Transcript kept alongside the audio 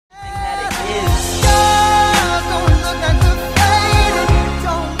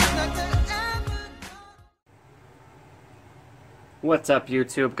What's up,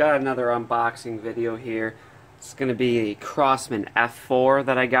 YouTube? Got another unboxing video here. It's going to be a Crosman F4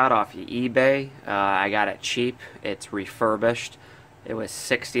 that I got off of eBay. I got it cheap. It's refurbished. It was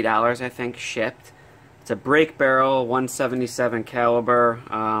 $60, I think, shipped. It's a brake barrel, 177 caliber,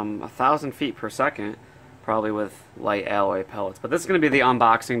 1,000 feet per second, probably with light alloy pellets. But this is going to be the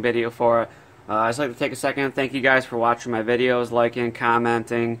unboxing video for it. I'd just like to take a second and thank you guys for watching my videos, liking,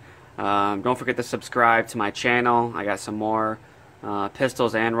 commenting. Don't forget to subscribe to my channel. I got some more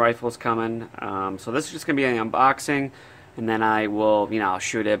pistols and rifles coming. So this is just going to be an unboxing, and then I will, I'll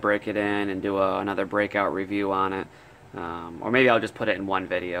shoot it, break it in, and do another breakout review on it. Or maybe I'll just put it in one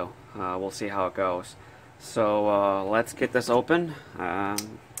video. We'll see how it goes. So let's get this open.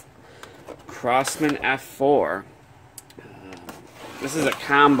 Crosman F4. This is a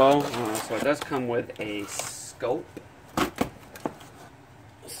combo, so it does come with a scope.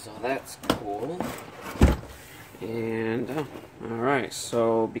 So that's cool. And, alright,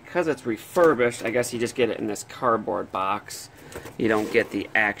 so because it's refurbished, I guess you just get it in this cardboard box. You don't get the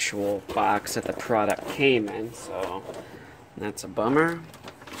actual box that the product came in, so that's a bummer.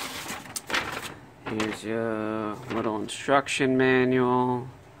 Here's your little instruction manual,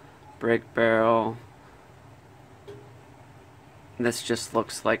 brake barrel. This just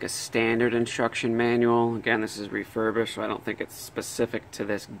looks like a standard instruction manual. Again, this is refurbished, so I don't think it's specific to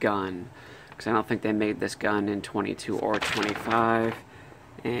this gun, because I don't think they made this gun in 22 or 25,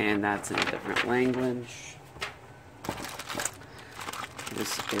 and that's in a different language.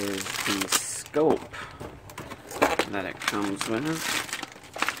 This is the scope that it comes with.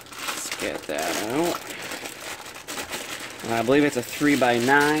 Let's get that out. I believe it's a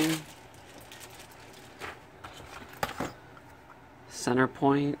 3x9. Center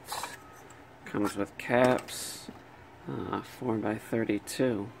point. Comes with caps.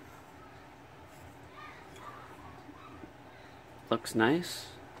 4x32. Looks nice.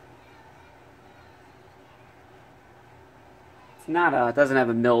 It's not it doesn't have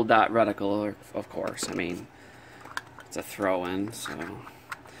a mil dot reticle, of course. I mean, it's a throw-in, so.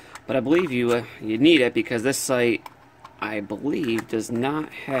 But I believe you need it because this sight, I believe, does not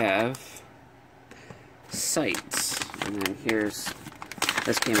have sights. And then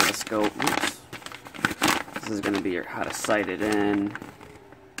this came with a scope. Oops. This is going to be how to sight it in,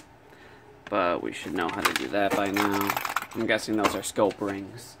 but we should know how to do that by now. I'm guessing those are scope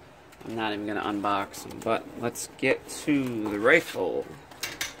rings. I'm not even going to unbox them, but let's get to the rifle.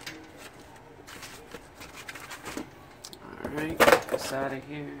 Alright, get this out of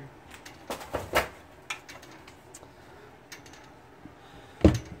here.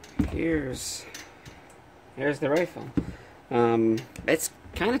 Here's the rifle. It's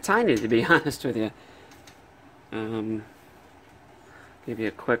kind of tiny, to be honest with you. Give you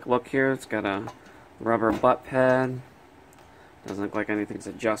a quick look here. It's got a rubber butt pad. Doesn't look like anything's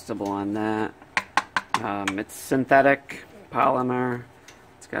adjustable on that. It's synthetic polymer.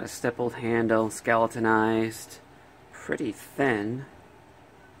 It's got a stippled handle, skeletonized, pretty thin.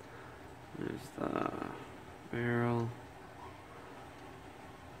 There's the barrel.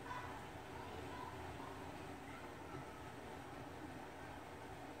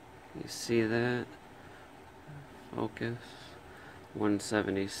 You see that? Focus.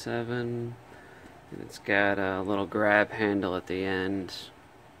 177. And it's got a little grab handle at the end.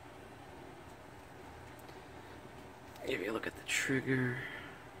 Give you a look at the trigger.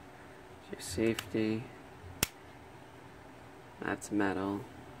 Your safety. That's metal.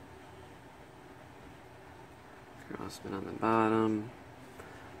 Crosman on the bottom.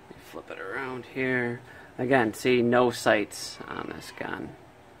 You flip it around here. Again, see, no sights on this gun.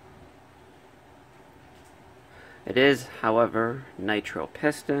 It is, however, nitro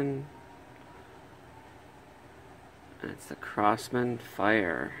piston. And it's the Crosman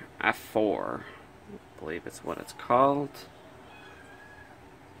Fire F4. I believe it's what it's called.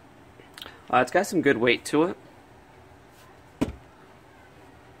 It's got some good weight to it.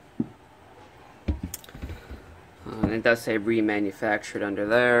 And it does say remanufactured under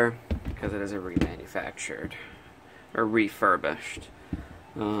there, because it is a remanufactured or refurbished.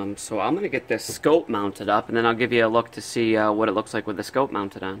 So I'm going to get this scope mounted up, and then I'll give you a look to see what it looks like with the scope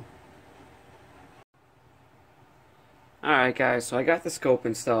mounted on. Alright guys, so I got the scope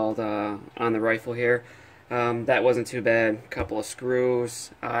installed on the rifle here. That wasn't too bad. A couple of screws.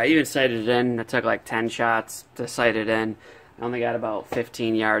 I even sighted it in. It took like 10 shots to sight it in. I only got about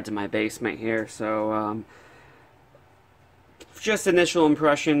 15 yards in my basement here, so just initial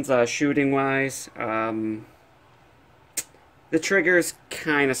impressions shooting wise. The trigger's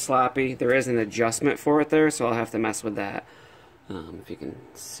kind of sloppy. There is an adjustment for it there, so I'll have to mess with that. If you can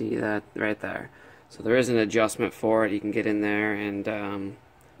see that right there. So there is an adjustment for it. You can get in there and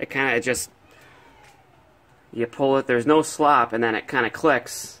it kind of just, you pull it, there's no slop, and then it kind of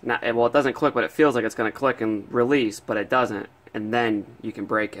clicks. Well, it doesn't click, but it feels like it's going to click and release, but it doesn't, and then you can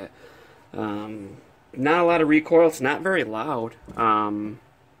break it. Not a lot of recoil. It's not very loud.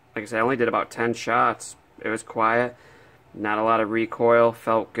 Like I said, I only did about 10 shots. It was quiet. Not a lot of recoil.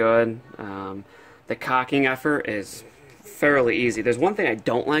 Felt good. The cocking effort is fairly easy. There's one thing I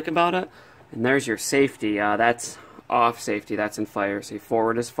don't like about it, and there's your safety. That's off safety. That's in fire. See,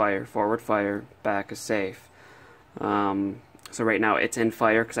 forward is fire. Forward fire. Back is safe. So right now it's in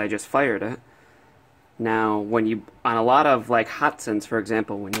fire because I just fired it. Now, when you, on a lot of like Hudsons, for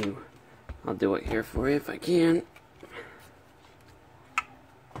example, when you, I'll do it here for you if I can.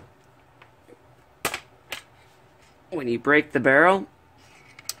 When you break the barrel,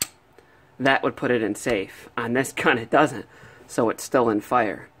 that would put it in safe. On this gun, it doesn't, so it's still in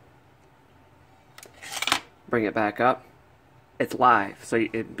fire. Bring it back up. It's live, so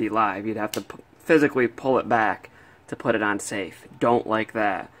it'd be live. You'd have to physically pull it back to put it on safe. Don't like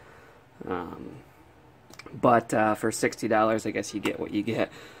that. But for $60, I guess you get what you get.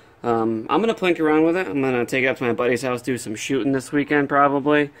 I'm going to plink around with it. I'm going to take it up to my buddy's house, do some shooting this weekend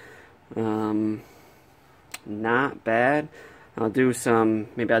probably. Not bad. Maybe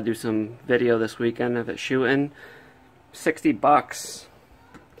I'll do some video this weekend of it shooting. $60.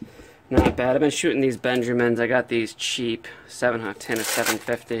 Not bad. I've been shooting these Benjamins. I got these cheap, 710 to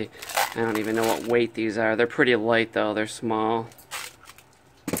 750. I don't even know what weight these are. They're pretty light though. They're small.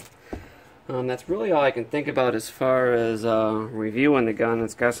 That's really all I can think about as far as reviewing the gun.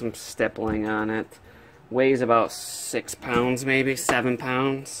 It's got some stippling on it. Weighs about 6 pounds, maybe 7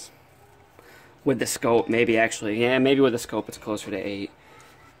 pounds. With the scope, maybe actually. Yeah, maybe with the scope it's closer to 8.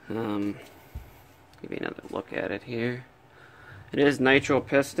 Give you another look at it here. It is nitro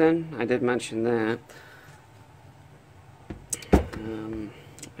piston. I did mention that.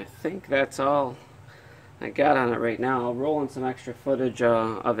 I think that's all I got on it right now. I'll roll in some extra footage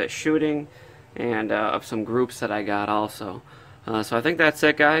of it shooting and of some groups that I got also. So I think that's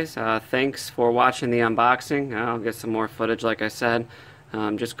it, guys. Thanks for watching the unboxing. I'll get some more footage like I said.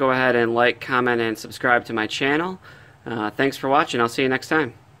 Just go ahead and like, comment, and subscribe to my channel. Thanks for watching. I'll see you next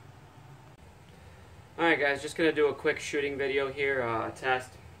time. Alright guys, just going to do a quick shooting video here. A test,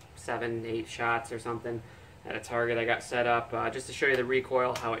 7-8 shots or something at a target I got set up. Just to show you the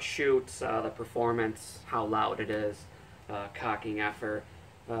recoil, how it shoots, the performance, how loud it is, cocking effort.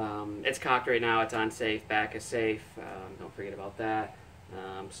 It's cocked right now. It's on safe. Back is safe. Don't forget about that.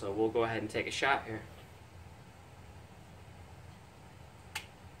 So we'll go ahead and take a shot here.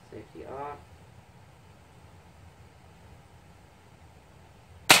 Safety off.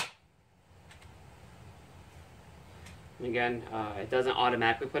 And again, it doesn't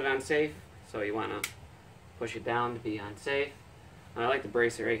automatically put it on safe, so you want to push it down to be on safe. I like to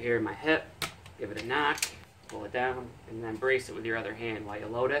brace it right here in my hip, give it a knock, pull it down, and then brace it with your other hand while you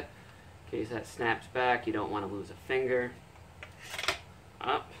load it. In case that snaps back, you don't want to lose a finger.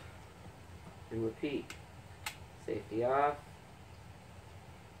 Up, and repeat. Safety off.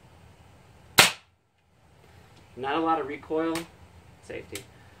 Not a lot of recoil. Safety.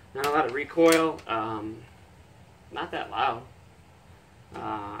 Not a lot of recoil. Not that loud.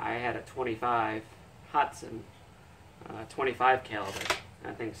 I had a 25 Hudson, 25 caliber.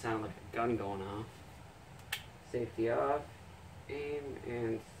 That thing sounded like a gun going off. Safety off. Aim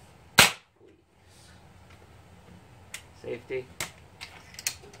and squeeze. Safety.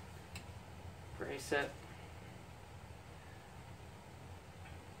 Brace it.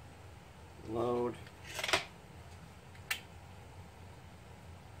 Load.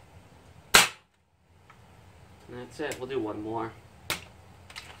 And that's it. We'll do one more.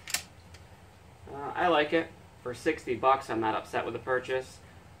 I like it. For $60, I'm not upset with the purchase.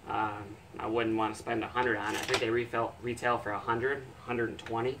 I wouldn't want to spend $100 on it. I think they retail for $100,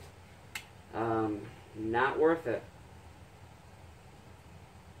 $120. Not worth it.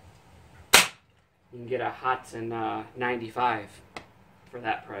 You can get a Hudson 95 for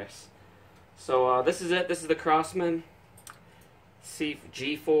that price. So this is it. This is the Crosman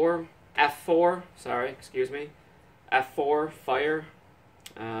G4, F4. Sorry, excuse me. F4 fire.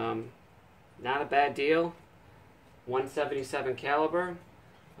 Not a bad deal. 177 caliber.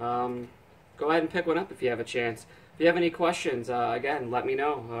 Go ahead and pick one up if you have a chance. If you have any questions, again, let me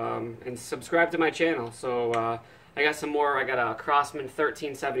know. And subscribe to my channel. So I got some more. I got a Crosman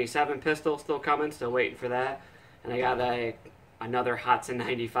 1377 pistol still coming, still waiting for that. And I got another Hudson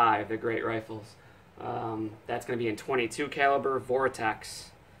 95. They're great rifles. That's going to be in 22 caliber Vortex.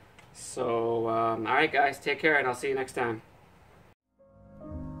 So, alright guys, take care and I'll see you next time.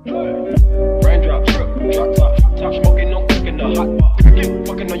 Raindrops.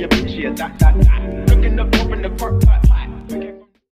 Looking up over in the park.